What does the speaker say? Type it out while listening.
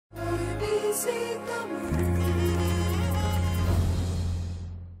இதுல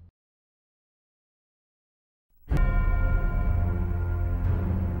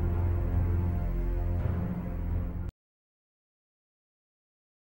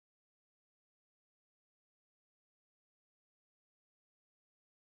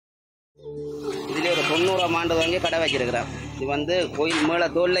ஒரு 90ஆம் ஆண்டு வாங்கி கடை வச்சிருக்கிறேன். இது வந்து கோயில் மேலே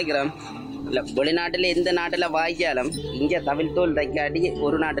தோல் தைக்கிறோம். இல்லை வெளிநாட்டில் எந்த நாட்டில் வாய்க்காலும் இங்கே தவில் தோல் தைக்காட்டி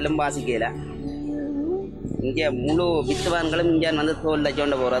ஒரு நாட்டிலும் வாசிக்கல. இங்கே முழு வித்துவான்களும் இங்கே வந்து தோல்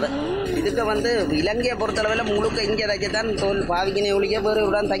தைச்சோண்டு போகிறது. இதுக்கு வந்து இலங்கையை பொறுத்தளவில் முழுக்க இங்கே தைக்கத்தான் தோல் பாவிக்கினே ஒழிக்க வேறு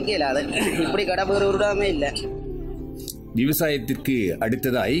விடாம தைக்கல. அது இப்படி கடை வேறு விடாமே இல்லை. விவசாயத்திற்கு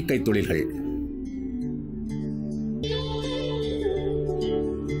அடுத்ததாய் கைத்தொழில்கள்.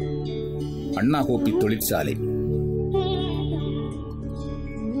 அண்ணா கோப்பி தொழிற்சாலை.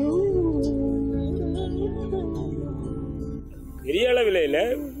 பெரிய அளவில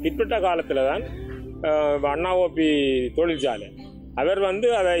பிற்பட்ட காலத்தில் தான் அண்ணா கோப்பி தொழிற்சாலை அவர் வந்து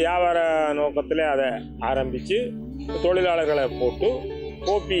அதை வியாபார நோக்கத்தில் அதை ஆரம்பித்து தொழிலாளர்களை போட்டு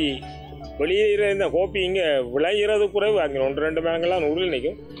கோப்பி வெளியே இந்த கோப்பி இங்கே விளையிறது குறைவு. அங்கே 1-2 மரங்கள்லாம் உருள்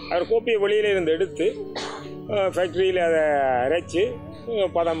நிற்கும். அவர் கோப்பியை வெளியில் இருந்து எடுத்து ஃபேக்ட்ரியில் அதை அரைச்சி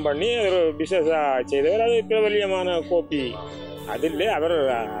பதம் பண்ணி ஒரு பிஸ்னஸாக செய்தவர். அது பிரபல்யமான கோப்பி. அதில் அவர்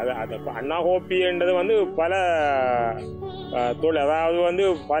அது அண்ணா கோப்பின்றது வந்து பல தொழில், அதாவது வந்து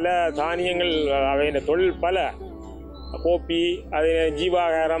பல தானியங்கள் அவையின் தொழில் பல கோப்பி, அது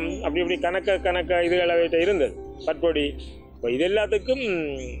ஜீவாகாரம் அப்படி இப்படி கணக்க இதுகள் அவைகிட்ட இருந்தது. பற்பொடி இப்போ இது எல்லாத்துக்கும்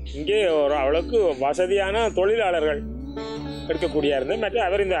இங்கே ஒரு அளவுக்கு வசதியான தொழிலாளர்கள் எடுக்கக்கூடிய இருந்தது. மற்ற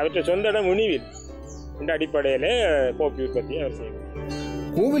அவர் இந்த அவற்றை சொந்த இடம் உணிவில் இந்த அடிப்படையில் கோப்பி உற்பத்தி அவர் செய்வார்.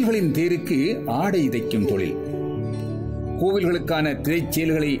 கோவில்களின் தேருக்கு ஆடை தைக்கும் தொழில். கோவில்களுக்கான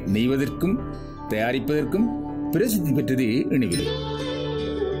திரைச்செயல்களை நெய்வதற்கும் தயாரிப்பதற்கும் பிரசித்தி பெற்றது இணுவில்.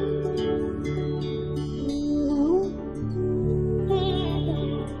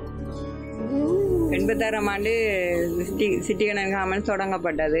 ஆண்டு சிட்டி கணக்காமல்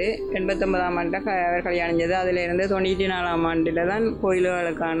தொடங்கப்பட்டது. 89ஆம் ஆண்டில் அவர் கல்யாணம் செய்து. அதிலிருந்து 94ஆம் ஆண்டில் தான்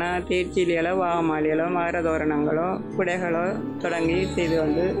கோயில்களுக்கான தேர்ச்சிலிகளோ வாகமாலிகளோ மகர தோரணங்களோ குடைகளோ தொடங்கி செய்து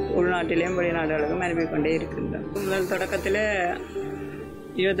வந்து உள்நாட்டிலேயும் வெளிநாடுகளுக்கும் அனுப்பி கொண்டே இருக்கின்றோம். முதல் தொடக்கத்தில்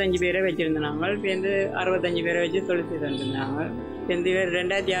 25 பேரை வச்சுருந்தாங்க. இப்போ 65 பேரை வச்சு தொழில் செய்து வந்துருந்தாங்க.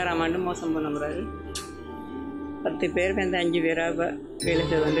 2006ஆம் ஆண்டு மோசம் பண்ண பிறகு 10 பேர் 5 பேராக வேலை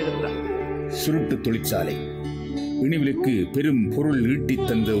செய்து வந்து இருக்கிறோம். சுருட்டு தொழிற்சாலை இணுவிலுக்கு பெரும் பொருள் ஈட்டி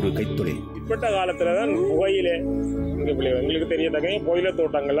தந்த ஒரு கைத்தொழில். இப்பட்ட காலத்துல தான் புகையிலே எங்களுக்கு தெரியத்தக்க புகையில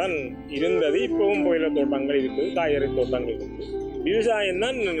தோட்டங்கள் தான் இருந்தது. இப்பவும் புகையில தோட்டங்கள் இருக்குது, காய்கறி தோட்டங்கள் இருக்குது. விவசாயம்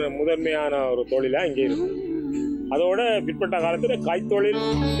தான் முதன்மையான ஒரு தொழிலா இங்கே இருக்குது. அதோட பிற்பட்ட காலத்துல கைத்தொழில்,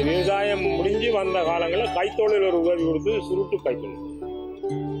 விவசாயம் முடிஞ்சு வந்த காலங்களில் கைத்தொழில் ஒரு உதவி கொடுத்து சுருட்டு கைத்தொழில்.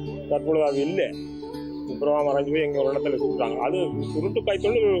 தற்பொழுது அது இல்லை, அப்புறமா மறைஞ்சு போய் எங்கள் ஒரு இடத்துல சுட்டாங்க. அது சுருட்டு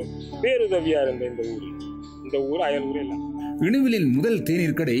கைத்தொழில் பேருதவியா இருந்த இந்த ஊர் அயல் இல்லை. இணுவிலின் முதல்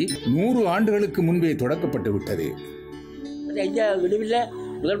தேநீர் கடை 100 ஆண்டுகளுக்கு முன்பே தொடக்கப்பட்டு விட்டது.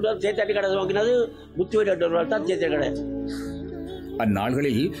 முதல் தேத்தடி கடை வாங்கினது முத்துவேல் தான் தேத்தடி கடை.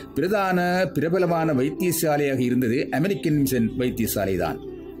 அந்நாள்களில் பிரபலமான வைத்தியசாலையாக இருந்தது அமெரிக்கன் மிஷன் வைத்தியசாலை தான்.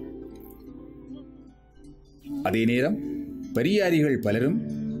 அதே நேரம் பரியாரிகள் பலரும்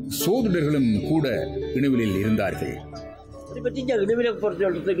சோதிடர்களும் கூட இணுவிலில் இருந்தார்கள். அதை பற்றி இணுவிலை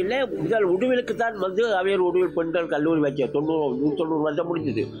பொறுத்தவரைக்கும் இல்லை. முதல் உடுவிலுக்கு தான் வந்து அவையர் உடுவில் பெண்கள் கல்லூரி வச்ச 190 வருஷம்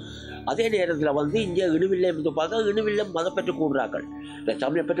முடிஞ்சது. அதே நேரத்தில் வந்து இங்கே இணுவில்லை இருந்து பார்க்க இணுவில்லை மதம் பெற்று கூடுறார்கள்,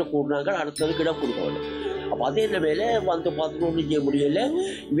 சமயம் பெற்று கூடுறாங்க. அடுத்ததுக்கு இடம் கொடுக்கணும். அப்போ அதே நிலைமையில வந்து பார்த்துட்டு ஒன்றும் செய்ய முடியலை.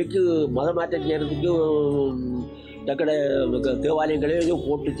 இவைக்கு மத மாற்றம் செய்கிறதுக்கு தக்கட தேவாலயங்களே எதுவும்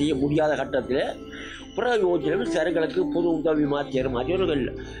போட்டு செய்ய முடியாத கட்டத்தில் பிறகு யோசிச்சு சரங்களுக்கு பொது உதவி மாற்றி ஒரு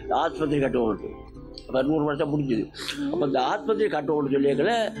ஆஸ்பத்திரி கட்டணும். அப்போ 100 வருஷம் முடிஞ்சுது. அப்போ அந்த ஆஸ்பத்திரி கட்டணும்னு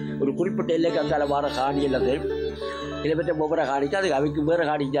சொல்லியங்களை ஒரு குறிப்பிட்ட எல்லைக்கு அந்தால வர காணி எல்லாத்தையும் இதை பற்றி ஒவ்வொரு காணிக்கு அதுக்கு அவைக்கு வேறு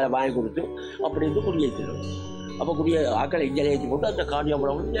காணிக்கு வாங்கி கொடுத்து அப்படி இருந்து குடியேற்றணும். அப்போ குடிய ஆக்களை இங்கே ஏற்றி போட்டு அந்த காணியை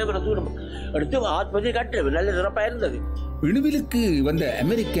போடணும் எடுத்து ஆஸ்பத்திரி கட்டுறது நல்ல சிறப்பாக இருந்தது. இணுவிலுக்கு வந்த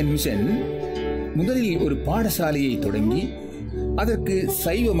அமெரிக்கன் மிஷன் முதலில் ஒரு பாடசாலையை தொடங்கி அதற்கு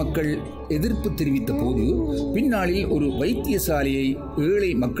சைவ மக்கள் எதிர்ப்பு தெரிவித்த போது பின்னாளில் ஒரு வைத்தியசாலையை ஏழை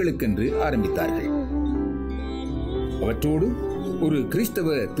மக்களுக்கென்று ஆரம்பித்தார்கள். அவற்றோடு ஒரு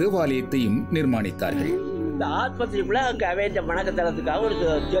கிறிஸ்தவ தேவாலயத்தையும் நிர்மாணித்தார்கள். இந்த ஆஸ்பத்திரிக்குள்ள அங்கே அவைந்த வணக்கத்தலத்துக்காக ஒரு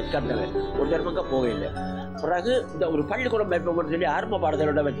சேர்ச் கட்டவேன், ஒரு தர்மங்க போகவில்லை. பிறகு இந்த ஒரு பள்ளிக்கூடம் வைப்போம்னு சொல்லி ஆரம்ப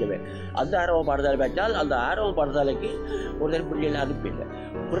பாடசாலையோட வச்சுவேன். அந்த ஆரம்ப பாடசாலை வச்சால் அந்த ஆரம்ப பாடசாலைக்கு ஒரு பிள்ளைகள் அனுப்பில்லை.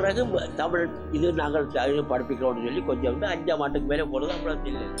 பிறகு தமிழ் இது நாங்கள் படிப்பிக்கிறோம்னு சொல்லி கொஞ்சம் வந்து 5ஆம் ஆண்டுக்கு மேலே போகிறது அவ்வளோ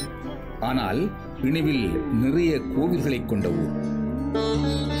இல்லை. ஆனால் இணுவில் நிறைய கோவில்களை கொண்ட ஊர்.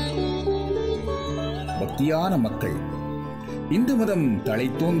 பக்தியான மக்கள். இந்து மதம்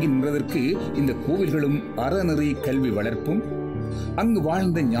தழைத்தோங்கி நின்றதற்கு இந்த கோவில்களும் அறநெறி கல்வி வளர்ப்பும் அங்கு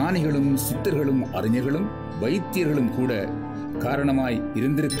வாழ்ந்த ஞானிகளும் சித்தர்களும் அறிஞர்களும் வைத்தியர்களும் கூட காரணமாய்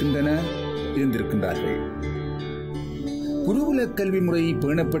இருந்திருக்கின்றார்கள். குருகுல கல்வி முறை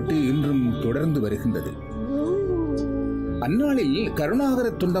பேணப்பட்டு இன்றும் தொடர்ந்து வருகின்றது. அந்நாளில் கருணாகர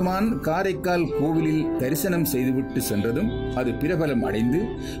தொண்டமான் காரைக்கால் கோவிலில் தரிசனம் செய்துவிட்டு சென்றதும் அது பிரபலம் அடைந்து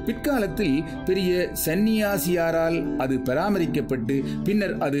பிற்காலத்தில் பெரிய சன்னியாசியாரால் அது பராமரிக்கப்பட்டு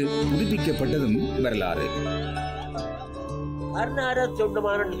பின்னர் அது புதுப்பிக்கப்பட்டதும் வரலாறு. கருணாகர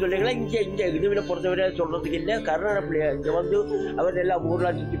தொண்டமான சொல்லிங்களா இங்கே இடுவில பொறுத்தவரை சொல்றதுக்கு இல்லை. கருணாகர பிள்ளையார் இங்கே வந்து அவர் எல்லாம்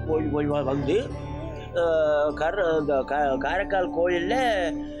ஊர்லாம் சுற்றி போய் வந்து காரைக்கால்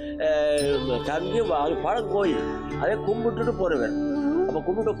கோயிலில் தங்கி பழங்கோயில் அதை கும்பிட்டுட்டு போறவர். அப்போ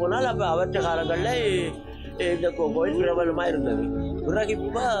கும்பிட்டு போனால் அப்போ அவற்ற காலங்களில் இந்த கோயில் பிரபலமாக இருந்தது. பிறகு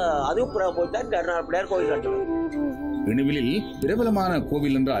இப்போ அதுவும் போய்தான் கருணாகர பிள்ளையார் கோயில் கட்டுறது. இணுவிலில் பிரபலமான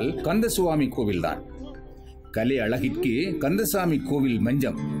கோவில் என்றால் கந்தசுவாமி கோவில் தான். கலை அழகிற்கு கந்தசாமி கோவில்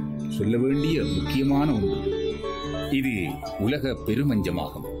மஞ்சம் சொல்ல வேண்டிய முக்கியமான ஒன்று. இது உலக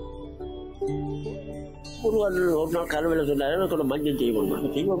பெருமஞ்சமாகும். ஒரு நாள் கனவுல சொன்னார் மஞ்சள்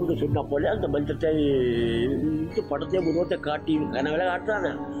செய்வோம்னு சொன்ன போல அந்த மஞ்சத்தை படத்தை உருவத்தை காட்டி கனவுல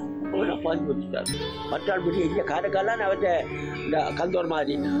காட்டுறானே பாஞ்சு வச்சுட்டார். மற்றால் பிடி இங்கே காரைக்காலான்னு அவற்றை இந்த கந்தோர்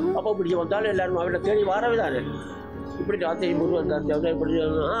மாதிரி அப்போ பிடிச்சி வந்தாலும் எல்லாரும் அவரை தேடி வரவிதானே இப்படி ராத்திரி முருகன் தான் இப்படி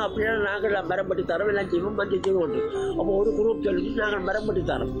அப்படின்னா நாங்கள் மரம்பட்டி தரோம் எல்லாம் செய்வோம் மஞ்சள் செய்வோம். அப்போ ஒரு குரூப் சொல்லிச்சு நாங்கள் மரம்பட்டி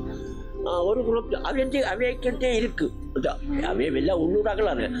தரோம். ஒரு குரூப் அவைக்கிட்டே இருக்கு அவைய வெளில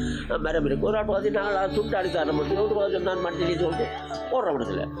உள்ளூராகலாம் மரம் இருக்கு. ஒரு ஆள் பார்த்து நாங்கள் சுட்டாடி தர முடியும். ஒரு பார்த்து நான் மஞ்சள் சொல்லிட்டு போடுற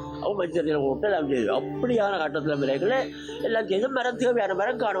இடத்துல அவங்க மஞ்சள் போட்டு எல்லாம் செய்யும். அப்படியான கட்டத்தில் விலைகளை எல்லாம் செய்து மரம் தேவையான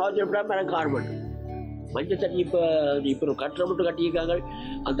மரம் காணும். அவசியப்படா மரம் காண மாட்டோம். மஞ்சள் தண்ணி இப்போ கட்டுற மட்டும் கட்டியிருக்காங்க.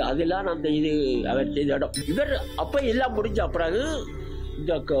 அதெல்லாம் அந்த இது அவர் செய்த இடம். இவர் அப்போ எல்லாம் முடிஞ்ச பிறகு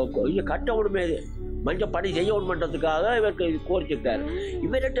இந்த கட்ட உடனே மஞ்சள் பணி செய்ய பண்ணுறதுக்காக இவருக்கு கோரிச்சிருக்காரு.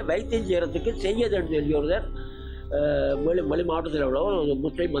 இவர்கிட்ட வைத்தியம் செய்யறதுக்கு செய்யதுன்னு சொல்லி ஒருத்தர் வெளி மாவட்டத்தில் உள்ள ஒரு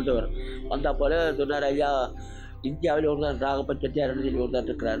முஸ்லீம் வந்தவர் வந்தால் போல சொன்னார், ஐயா இந்தியாவில் ஒருத்தர் ராகப்ப செட்டியார்னு சொல்லி ஒருத்தர்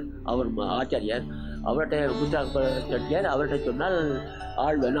இருக்கிறார், அவர் ஆச்சாரியார். அவர்கிட்ட குஜராக செட்டியார் அவர்கிட்ட சொன்னால்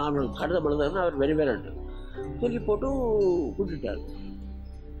ஆள் வேணும் அவன் கடிதம் எழுதுன்னு அவர் வெளிவேறண்டு சொல்லி போட்டு கூட்டுட்டார்.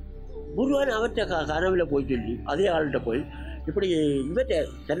 முருகன் அவர்கிட்ட கனவில் போய் சொல்லி அதே ஆள்கிட்ட போய் இப்படி இவர்கிட்ட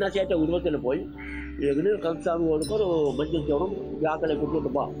தென்னாசியாட்ட உருவத்தில் போய் கம்சாமிக்கு ஒரு மஞ்சள் சோறும் யாக்களை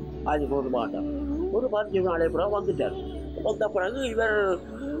கொடுத்துட்டுப்பா ஆதி போட்டு மாட்டான். ஒரு 15 நாளை பிறகு வந்துட்டார். வந்த பிறகு இவர்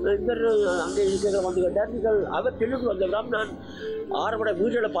அங்கே இருக்கிற வந்து கேட்டார். நீங்கள் அவர் சொல்லிட்டு வந்தவராம் நான் 6 மணி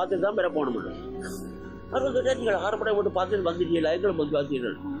வீட்டில் பார்த்துட்டு தான் பெற போகணும். அவர் கேட்டார், நீங்கள் 6 மணி வீட்டு பார்த்துட்டு வந்துட்டீங்களா எங்களை வந்து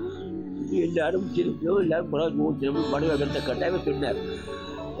பார்த்தீர்கள் எல்லாரும் திருப்பியோ எல்லாரும் மனு வைக்கிறத கட்டாயம் சொன்னார்.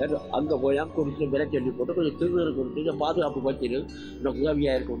 அங்கே போய் கொடுத்து விலை சொல்லி போட்டு கொஞ்சம் திருநூறு கொடுத்து பாதுகாப்பு வச்சிரு எனக்கு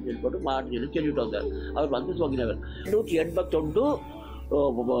உதவியாக இருக்கும்னு சொல்லி போட்டு மாட்டு சொல்லி சொல்லிட்டு வந்தார். அவர் வந்து சொங்கினவர் 181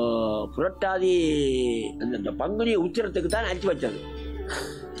 புரட்டாதி அந்த பங்குனி உச்சிரத்துக்கு தான் அச்சு வச்சது.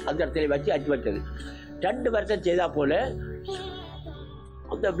 அந்த இடத்துல வச்சு அச்சு வச்சது 2 வருஷம் செய்தா போல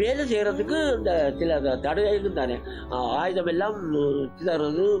அந்த வேலை செய்கிறதுக்கு இந்த சில தடைகளுக்கு தானே ஆயுதம் எல்லாம்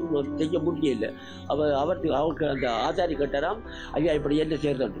சிதறது செய்ய முடியல. அவருக்கு அந்த ஆச்சாரி கேட்டாராம், ஐயா இப்படி என்ன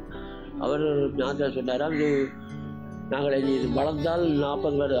செய்கிறது? அவர் நான் சொன்னாராம், இது நாங்கள் இது வளர்ந்தால்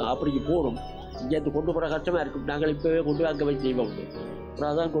 40 வருடம் அப்படிக்கு போகணும், இங்கேருந்து கொண்டு போகிற கஷ்டமாக இருக்கும், நாங்கள் இப்போவே கொண்டு போய் அங்கே போய் செய்வோம்.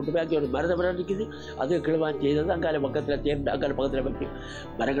 அப்புறம் அதான் கொண்டு போய் அங்கே ஒரு மரம் நிற்குது, அது கிழவான் செய்தது அங்கால பக்கத்தில் சேர்ந்து அங்கால பக்கத்தில் வச்சு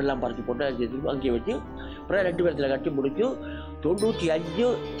மரங்கள்லாம் பறித்து போட்டு அங்கே வச்சு அப்புறம் 2 பேரத்தில் கட்டி முடிச்சு 95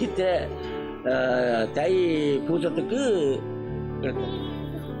 சித்திரை தை பூசத்துக்கு.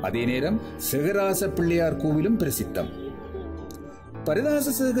 அதே நேரம் சேகராச பிள்ளையார் கோவிலும் பிரசித்தம்.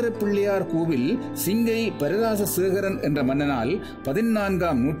 பரதாசசேகர பிள்ளையார் கோவில் சிங்கை பரதாசசேகரன் என்ற மன்னனால்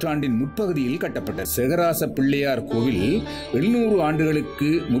 14ஆம் நூற்றாண்டின் முற்பகுதியில் கட்டப்பட்ட சேகராச பிள்ளையார் கோவில் 700 ஆண்டுகளுக்கு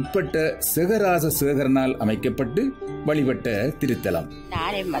முற்பட்ட சேகராசசேகரனால் அமைக்கப்பட்டு வழிபட்ட திருத்தலம்.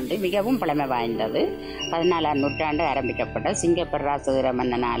 ஆலயம் மிகவும் பழமை வாய்ந்தது. 14ஆம் நூற்றாண்டு ஆரம்பிக்கப்பட்ட சிங்கை பரதாசசேகர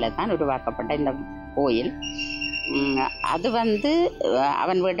மன்னனால் தான் உருவாக்கப்பட்ட இந்த கோயில். அது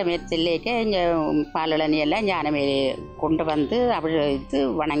அவன் வீட்டு மேற்சில்லைக்கு இங்கே பாலழனி எல்லாம் ஞானமே கொண்டு வந்து இது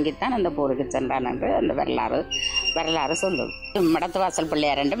வணங்கித்தான் அந்த போருக்கு சென்றான் என்று அந்த வரலாறு சொல்லுது. மடத்து வாசல்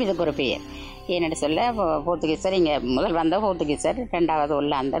பிள்ளையார் என்றும் இதுக்கு ஒரு பெயர். ஏன்னு சொல்ல போர்த்துகீசர் இங்கே முதல் வந்த போர்த்துகீசர், 2வது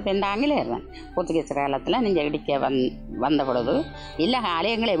உள்ளாந்தர், 2 ஆங்கிலேயர் தான். போர்த்துகீசர் காலத்தில் நீங்கள் இடிக்க வந்த பொழுது இல்லை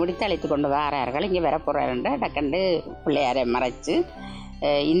ஆலயங்களை முடித்து அழைத்து கொண்டு வாரார்கள், இங்கே வரப்போகிறார் என்ற டக்கண்டு பிள்ளையாரை மறைச்சு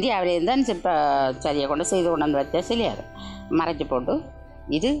இந்தியாவிலேருந்து தான் சிற்ப சரியை கொண்டு செய்து கொண்டு வந்து வச்ச சிலையார் மறைச்சி போட்டு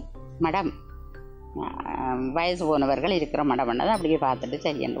இது மடம் வயசு போனவர்கள் இருக்கிற மடம் பண்ணதை அப்படியே பார்த்துட்டு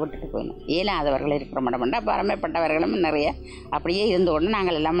சரியென்று விட்டுட்டு போயிடணும். இயலாதவர்கள் இருக்கிற மடம் பண்ணால் பரமைப்பட்டவர்களும் நிறைய அப்படியே இருந்து கொண்டு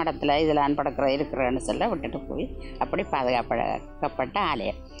நாங்கள் எல்லாம் மடத்தில் இதில் இருக்கிறோன்னு சொல்ல விட்டுட்டு போய் அப்படி பாதுகாக்கப்பட்ட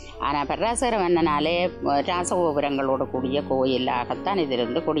ஆலயம். ஆனால் பெராசகர மன்னனாலே ராசகோபுரங்களோடு கூடிய கோயிலாகத்தான்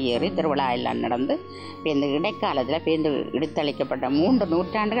இதிலிருந்து குடியேறி திருவிழா எல்லாம் நடந்து இந்த இடைக்காலத்தில் பேருந்து இடித்தளிக்கப்பட்ட 3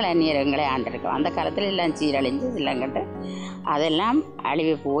 நூற்றாண்டுகள் அந்நியரங்களை ஆண்டிருக்கோம். அந்த காலத்தில் எல்லாம் சீரழிஞ்சு இல்லைங்கட்டு அதெல்லாம்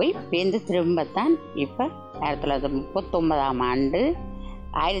அழிவு போய் பேருந்து திரும்பத்தான் இப்போ 1939ஆம் ஆண்டு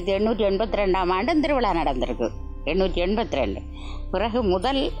 1882ஆம் ஆண்டு திருவிழா நடந்திருக்கு. 882 பிறகு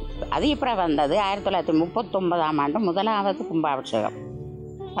முதல் அதிகப்புறம் வந்தது 1939ஆம் ஆண்டு முதலாவது கும்பாபிஷேகம்.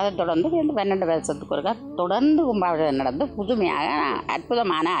 அதை தொடர்ந்து 12 வருஷத்துக்கு ஒருக்கா தொடர்ந்து கும்பாபிஷேகம் நடந்து புதுமையாக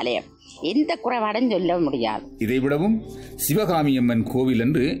அற்புதமான ஆலயம், எந்த குறைபாடும் சொல்ல முடியாது. இதைவிடவும் சிவகாமி அம்மன் கோவில்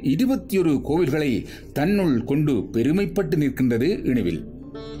என்று 21 கோவில்களை தன்னுள் கொண்டு பெருமைப்பட்டு நிற்கின்றது இணுவில்.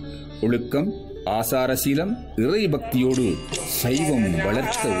 ஒழுக்கம், ஆசாரசீலம், இறை பக்தியோடு சைவம்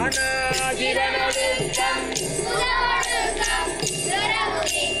வளர்த்த ஊர்.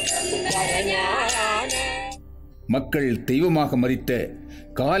 மக்கள் தெய்வமாக மதித்த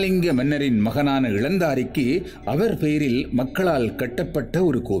காலிங்க மன்னரின் மகனான இளந்தாரிக்கு அவர் பெயரில் மக்களால் கட்டப்பட்ட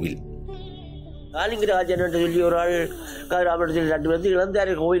ஒரு கோவில். காலிங்கராஜன் என்று சொல்லி ஒரு ஆள் ராமணத்தில் 2 வந்து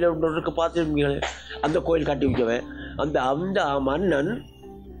இளந்தாரி கோயில் ஒன்று பார்த்துருக்கீங்களே, அந்த கோயில் கட்டி வைக்கவன். அந்த மன்னன்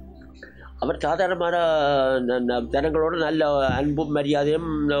அவர் சாதாரணமான ஜனங்களோட நல்ல அன்பும் மரியாதையும்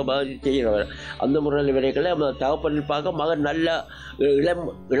செய்கிறவர். அந்த முறையில் வரைகளை தகப்பனில் பார்க்க மகன் நல்ல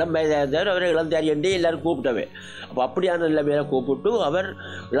இளம் வயதாக இருந்தார். அவரை இளந்தாரி என்றே எல்லாரும் கூப்பிட்டவே. அப்போ அப்படியான நிலைமையில கூப்பிட்டு அவர்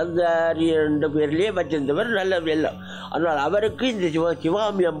இளந்தாரி என்ற பேர்லேயே வச்சிருந்தவர் நல்ல எல்லாம். அதனால் அவருக்கு இந்த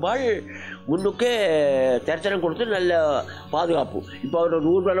சிவகாமி அம்பாள் முன்னுக்கே தரிசனம் கொடுத்து நல்ல பாதுகாப்பு. இப்போ அவர் ஒரு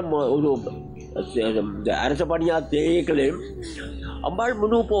ஊர்வலம் ஒரு அரச பணியாக தேக்கலையும் அம்பாள்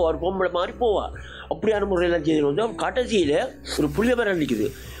முன்னுக்கு போவார், பொம்பளை மாதிரி போவார். அப்படியான முறையெல்லாம் செய்து வந்து கடைசியில் ஒரு புளிய மரம் நிற்குது.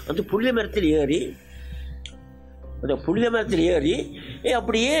 அந்த புளிய மரத்தில் ஏறி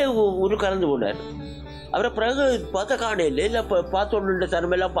அப்படியே ஒரு கலந்து போனார். அவரை பிறகு பார்த்த காணையில் இல்லை பார்த்தோன்னு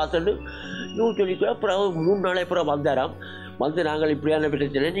தரமெல்லாம் பார்த்துட்டு சொல்லிக்கூட பிறகு 3 நாளை பிறகு வந்தாராம். வந்து நாங்கள் இப்படியான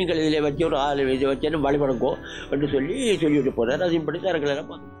பிரச்சனை நீங்கள் இதில் வச்சு ஒரு ஆள் வச்சேன்னு வழிபடுங்கோ என்று சொல்லிவிட்டு போனார். அதையும்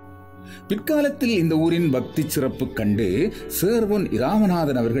தரங்களெல்லாம் பார்த்து பிற்காலத்தில் இந்த ஊரின் பக்தி சிறப்பு கண்டு சேர்வன்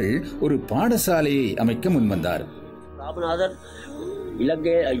இராமநாதன் அவர்கள் ஒரு பாடசாலையை அமைக்க முன்வந்தார். ராமநாதன்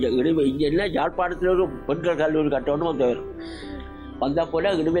இலங்கை இங்கே என்ன யாழ்ப்பாணத்தில் ஒரு பெண்கள் கல்லூரி கட்டணும்னு வந்தவர். வந்தால்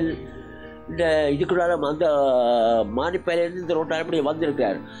போல இனிமேல் இந்த இதுக்குள்ளார அந்த மானிப்பையிலேருந்து இந்த ரோட்டால் இப்படி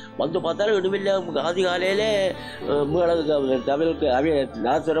வந்திருக்கார். வந்து பார்த்தாலும் இனிமேல் அதிகாலையில் தமிழுக்கு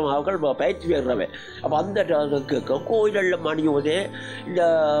நாசுரம் அவர்கள் பயிற்சி பெறுறவன். அப்போ அந்த கேட்கும் கோயிலில் மணியும் போதே இந்த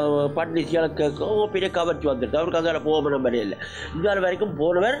பன்னிசியால் கேட்கும் பெரிய கவர்ச்சி வந்துடுது. அவருக்கு அங்கே போக நம்பரே இல்லை. இந்த வரைக்கும்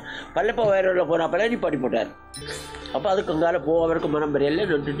போனவர் பல்லப்ப வயரில் போனப்பல நீ பண்ணி போட்டார். அப்போ அதுக்கு அங்கால போவதற்கு மனம் பெரியல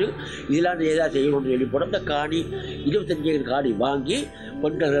நின்றுட்டு இதெல்லாம் ஏதாவது செய்யணும்னு சொல்லி போட அந்த காணி 25 ஏக்கர் காணி வாங்கி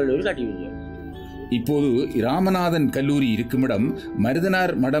பெண்கள் கட்டி விடுவார். இப்போது ராமநாதன் கல்லூரி இருக்குமிடம்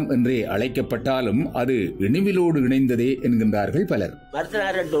மருதனார் மடம் என்றே அழைக்கப்பட்டாலும் அது இணுவிலோடு இணைந்ததே என்கின்றார்கள் பலர்.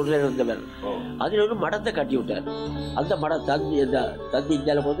 மருதனார் என்ற இருந்தவர் அதில் ஒரு மடத்தை கட்டி விட்டார். அந்த மடம் தந்தி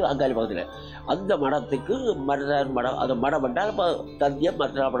இந்தியாவில் போது அங்காளி பக்கத்தில் அந்த மடத்துக்கு மருதனார் மடம், அந்த மடம் என்றால் தந்தியம்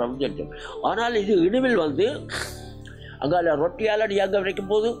மருதனார் மடம்னு சொல்லிட்டோம். ஆனால் இது இணுவில் வந்து அங்கால ரொட்டியால் நீ அங்கே வரைக்கும்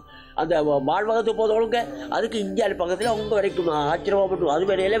போது அந்த வாழ்வகத்து போதவங்க அதுக்கு இந்தியாவில் பக்கத்தில் அவங்க வரைக்கும் ஆச்சரியப்பட்டு அது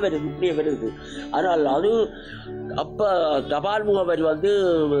வரையில வருது, இப்படியே வருது. ஆனால் அது அப்போ தபால் முகவரி வந்து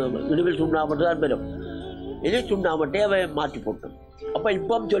இணுவில் சுண்ணாமட்டு தான் வரும். இதே சுண்ணாமட்டே அவன் மாற்றி போட்டோம். அப்போ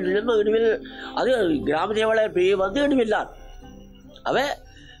இப்போ சொல்லியிருந்தோம் இணுவில் அது கிராம சேவலர் பெரிய வந்து இணுவில் தான் அவன்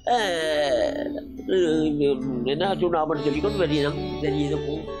என்ன சுண்ணாமட்டு சொல்லிக்கொண்டு வெளியிடம்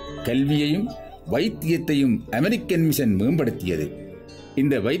தெரியுது. கல்வியையும் வைத்தியத்தையும் அமெரிக்கன் மிஷன் மேம்படுத்தியது.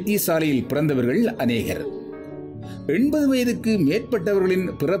 இந்த வைத்தியசாலையில் பிறந்தவர்கள் அநேகர். 80 வயதுக்கு மேற்பட்டவர்களின்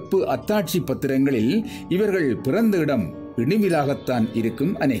பிறப்பு அத்தாட்சி பத்திரங்களில் இவர்கள் பிறந்த இடம் இணுவிலாகத்தான்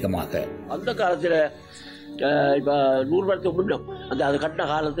இருக்கும். அநேகமாக அந்த காலத்தில் இப்போ 100 வருஷத்துக்கு முன்னம் அது கட்டின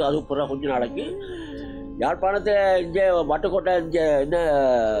காலத்து அது பிற கொஞ்ச நாளைக்கு யாழ்ப்பாணத்தை இங்கே வட்டுக்கோட்டை இங்கே என்ன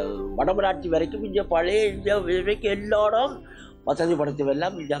வடமராட்சி வரைக்கும் இங்கே பழைய இங்கே வரைக்கும் எல்லா இடம் வசதி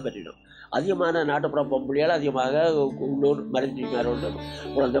படுத்தவெல்லாம் இதாக பெற்றிடும். அதிகமான நாட்டுப்புற பொம்பளையால் அதிகமாக உள்ளூர் மருத்துவரோடு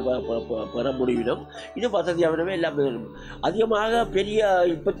குழந்தை பெற முடிவிடும். இது வசதியாகவே எல்லாமே அதிகமாக பெரிய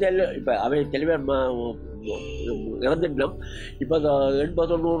இப்போ அவை தெளிவாக இறந்துட்டோம். இப்போ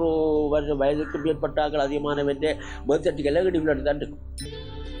 80-90 வயதுக்கு மேற்பட்டார்கள் அதிகமான மேற்சட்டிகளை இடிவில் தான் இருக்கும்.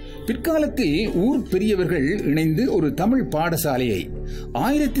 பிற்காலத்தில் ஊர் பெரியவர்கள் இணைந்து ஒரு தமிழ் பாடசாலையை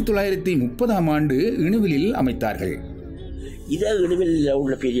 1930ஆம் ஆண்டு இணுவிலில் அமைத்தார்கள். இதே இடுவில்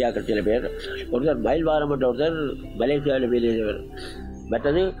உள்ள பெரியாக்கள் சில பேர், ஒருத்தர் மயில்வாரம் என்ற ஒருத்தர் மலேசியாவில் பெரியவர்,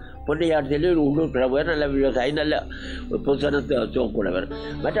 மற்றது பொன்னையாட்டு சொல்லி ஒரு உள்ளூர் பிரபர், நல்ல விவசாயி, நல்ல புதுசான தோப்புள்ளவர்.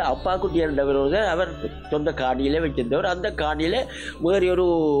 மற்ற அப்பா குட்டி என்றவர் அவர் சொந்த காணியில் வச்சிருந்தவர். அந்த காணியில் வேறு ஒரு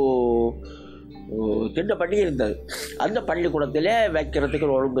சின்ன பள்ளி இருந்தது. அந்த பள்ளிக்கூடத்தில் வைக்கிறதுக்கு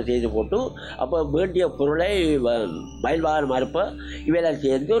ஒழுங்கு செய்து போட்டு அப்போ வேண்டிய பொருளை மயில்வாரம் மறுப்ப இவையெல்லாம்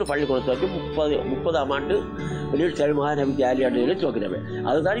சேர்ந்து ஒரு பள்ளிக்கூடத்தை வச்சு 30ஆம் ஆண்டு வெளியில் செல்வமாக வித்தியாலயாண்டு துவக்கினவை.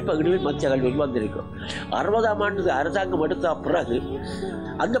 அதுதான் இப்போ இடுவில் மத்திய கல்விக்கு வந்திருக்கும். 60ஆம் ஆண்டு அரசாங்கம் எடுத்த பிறகு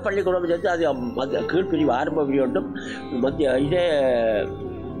அந்த பள்ளிக்கூடம் சேர்த்து அது கீழ்பிரிவு ஆரம்ப பிரிவு ஒன்றும் மத்திய இதே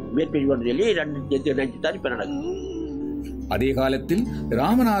மேற்பிரிவு ஒன்று சொல்லி 2 தான் இப்போ நடக்குது. அதே காலத்தில்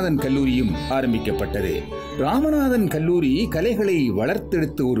ராமநாதன் கல்லூரியும் ஆரம்பிக்கப்பட்டது. ராமநாதன் கல்லூரி கலைகளை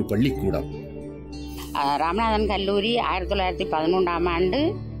வளர்த்தெடுத்த ஒரு பள்ளிக்கூடம். ராமநாதன் கல்லூரி 1913ஆம் ஆண்டு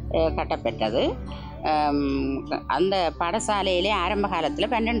கட்டப்பெற்றது. அந்த பாடசாலையிலே ஆரம்ப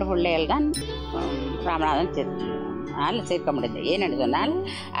காலத்தில் 12 பிள்ளைகள் தான் ராமநாதன் சேர்க்க முடிந்தது. ஏனென்று சொன்னால்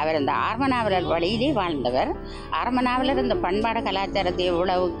அவர் இந்த ஆர்மநாவலர் வழியிலே வாழ்ந்தவர். ஆர்மநாவலர் இந்த பண்பாடு கலாச்சாரத்தை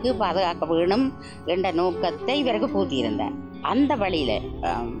உழவுக்கு பாதுகாக்க வேணும் என்ற நோக்கத்தை இவருக்கு பூத்தியிருந்தார். அந்த வழியில்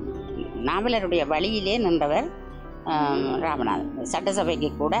நாவலருடைய வழியிலே நின்றவர் ராமநாதன். சட்டசபைக்கு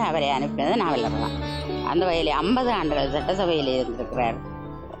கூட அவரை அனுப்பினது நாவலர் தான். அந்த வகையில் 50 ஆண்டுகள் சட்டசபையில் இருந்திருக்கிறார்.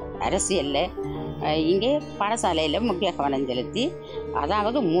 அரசியலில் இங்கே பாடசாலையில் முக்கிய கவனம் செலுத்தி,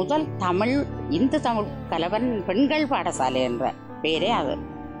 அதாவது முதல் இந்து தமிழ் கலவன் பெண்கள் பாடசாலை என்ற பெயரே அது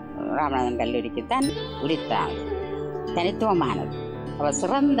ராமநாதன் கல்லூரிக்கு தான் உரித்தார். தனித்துவமானது. அவர்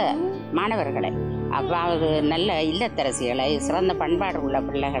சிறந்த மாணவர்களை, அவ்வாறு நல்ல இல்லத்தரசிகளை, சிறந்த பண்பாடு உள்ள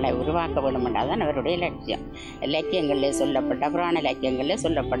பிள்ளைகளை உருவாக்க வேண்டும் என்றால்தான் அவருடைய லட்சியம். இலக்கியங்களில் சொல்லப்பட்ட, புராண இலக்கியங்களில்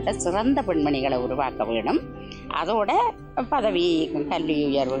சொல்லப்பட்ட சிறந்த பெண்மணிகளை உருவாக்க வேண்டும். அதோட பதவி கல்வி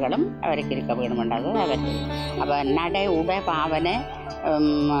உயர்வுகளும் அவருக்கு இருக்க வேண்டும் என்றது அவர் நடை, உடை, பாவனை,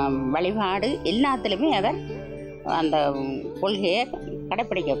 வழிபாடு எல்லாத்திலுமே அவர் அந்த கொள்கையை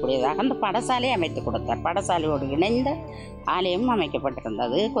கடைப்பிடிக்கக்கூடியதாக அந்த பாடசாலையை அமைத்து கொடுத்தார். பாடசாலையோடு இணைந்த ஆலயமும்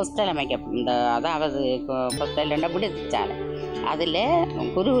அமைக்கப்பட்டிருந்தது. கொஸ்டல் அதாவது கொஸ்டல் என்ற விடுதிச்சாலை, அதில்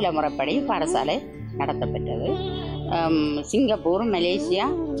குருகுல முறைப்படி பாடசாலை நடத்தப்பட்டது. சிங்கப்பூர், மலேசியா,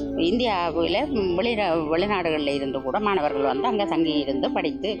 இந்தியாவில் வெளிநாடுகளில் இருந்து கூட மாணவர்கள் வந்து அங்கே தங்கி இருந்து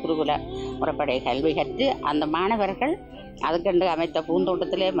படித்து குருகுல முறைப்படி கல்வி கற்று அந்த மாணவர்கள் அதுக்கண்டு அமைத்த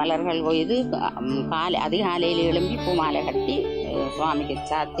பூந்தோட்டத்திலே மலர்கள் கொய்து அதிகாலையில் எழும்பி பூமாலை கட்டி சுவாமிக்கு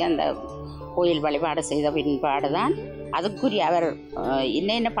சாத்தி அந்த கோயில் வழிபாடு செய்த பின்பாடு தான் அதுக்குரிய அவர்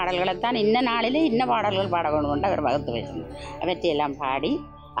இன்ன பாடல்களைத்தான் இன்ன நாளில் இன்ன பாடல்கள் பாட வேண்டும் என்று அவர் வகுத்து வைத்தார். அவற்றையெல்லாம் பாடி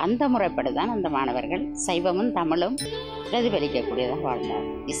அந்த முறைப்படி தான் அந்த மாணவர்கள் சைவமும் தமிழும் பிரதிபலிக்கக்கூடியதாக வாழ்ந்தார்.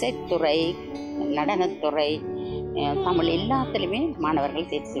 இசைத்துறை, நடனத்துறை, தமிழ் எல்லாத்திலுமே மாணவர்கள்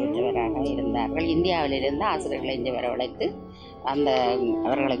தேர்ச்சி பெற்றவராக இருந்தார்கள். இந்தியாவிலிருந்து ஆசிரியர்களை இங்கே வரவழைத்து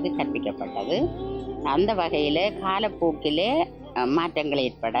அவர்களுக்கு கற்பிக்கப்பட்டது. அந்த வகையில் காலப்போக்கிலே மாற்றங்கள்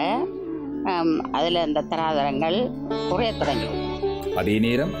ஏற்பட அதில் அந்த தராதரங்கள் குறைய தொடங்கியது. அதே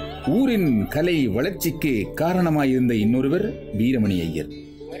நேரம் ஊரின் கலை வளர்ச்சிக்கு காரணமாயிருந்த இன்னொருவர் வீரமணி ஐயர்.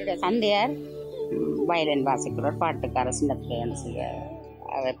 அவருடைய தந்தையார் வயலின் வாசிக்கிறவர், பாட்டுக்கார, சின்னத்துறைன்னு சொல்ல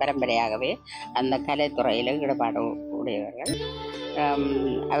பரம்பரையாகவே அந்த கலைத்துறையில் ஈடுபாடு உடையவர்கள்.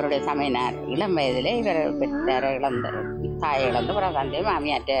 அவருடைய சமையனார் இளம் வயதிலே இவர் பெற்றார். தாயை இழந்து பிறகு தந்தை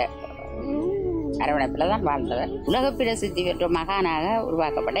மாமியாற்ற அரவணைப்பில் தான் வாழ்ந்தவர். உலக பிரசித்தி பெற்ற மகானாக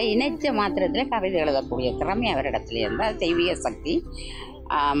உருவாக்கப்பட்ட இணைச்ச மாத்திரத்தில் கவிதை எழுதக்கூடிய திறமை அவரிடத்தில் இருந்தால் தெய்வீக சக்தி.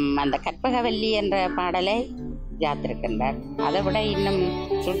 அந்த கற்பகவல்லி என்ற பாடலை ஜாத்திருக்கின்றார். அதை விட இன்னும்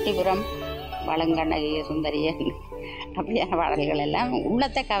சுட்டிபுரம், வளங்கண்ணகிய சுந்தரியன் அப்படியான பாடல்கள் எல்லாம்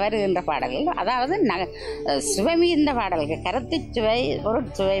உள்ளத்தை கவருகின்ற பாடல்கள், அதாவது சுவை மிகுந்த பாடல்கள், கருத்து சுவை,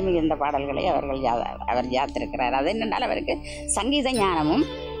 பொருட்சுவை மிகுந்த பாடல்களை அவர் ஜாத்திருக்கிறார். அது என்னென்றால் அவருக்கு சங்கீத ஞானமும்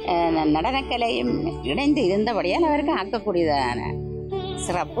நடனக்கலையும் இணைந்து இருந்தபடியால் அவருக்கு ஆக்கக்கூடியதான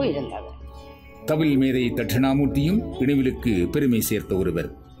சிறப்பு இருந்தது. தமிழ் மேதை தட்சிணாமூர்த்தியும் இடுவிலுக்கு பெருமை சேர்த்த ஒருவர்.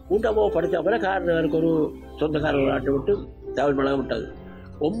 3ஆம் படித்த போல காரணருக்கு ஒரு சொந்தக்காரர் ஆட்டை விட்டு தமிழ் மழை விட்டது.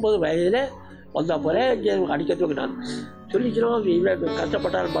 9 வயதில் வந்தா போல அடிக்க தூக்கினான். சொல்லிக்கிறோம் இவ்வளோ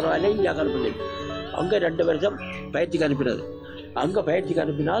கஷ்டப்பட்டாலும் பரவாயில்ல, இங்கே அனுப்பினேன். அங்கே 2 வருஷம் பயிற்சிக்கு அனுப்பினது. அங்கே பயிற்சிக்கு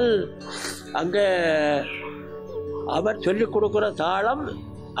அனுப்பினால் அங்கே அவர் சொல்லிக் கொடுக்குற தாளம்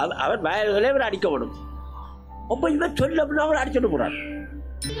அவர் வயல்களே அவர் அடிக்க வேணும். அப்போ இவன் சொல்ல அப்படின்னா அவர் அடிச்சுட்டு போகிறார்.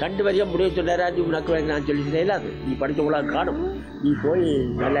 2 வருஷம் முடிவு சொன்னார். உனக்கு நான் சொல்லிக்கிறேன், இல்லை அது நீ படித்தவங்களாம் காணும், நீ போய்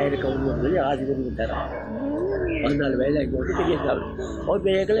நல்லா இருக்கணும்னு சொல்லி ஆசிரியர் விட்டார். 14 வயதாக்கி வந்து பெரிய ஒரு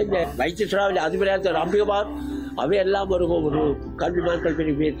பெரிய இந்த வைத்தியசுராவில் அது விளையாட்டு அம்பிகமார் அவையெல்லாம் ஒரு கல்வி நாட்கள்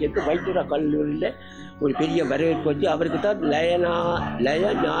பெரிய பேர் சேர்த்து வைத்தியரா கல்லூரியில் ஒரு பெரிய வரவேற்பு வச்சு அவருக்கு தான்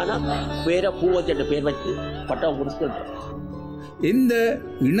லய ஞான பேர பூவத்தி என்ற பேர் வச்சு பட்டம் கொடுத்து எந்த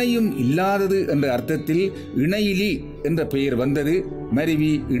இணையும் இல்லாதது என்ற அர்த்தத்தில் இணையிலி என்ற பெயர் வந்தது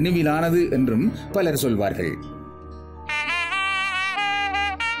மருவி இணுவிலானது என்றும் பலர் சொல்வார்கள்.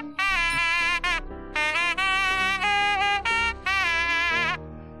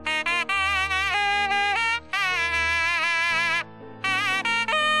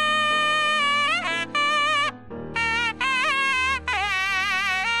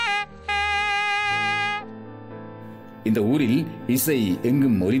 இந்த ஊரில் இசை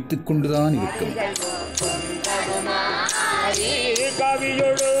எங்கும் ஒலித்துக் கொண்டுதான் இருக்கும்.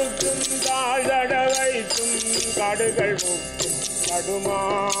 கவியொழுக்கும் தாழ்தடவைக்கும் காடுகள்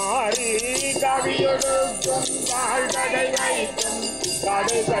கடுமாறி கவியொழுக்கும் தாழ்தடை வைக்கும்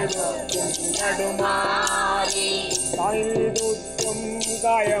காடுகள் கடுமாறி காய்துற்றும்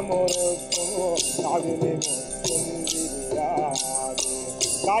காயமொருக்கும் காவிரி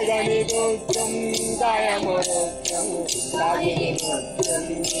காய்கனிதுற்றும் காயமொருக்கும்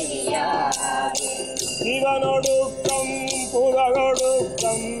சிவனொடுக்கம்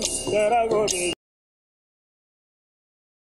புறகொடுக்கம் திறகுடி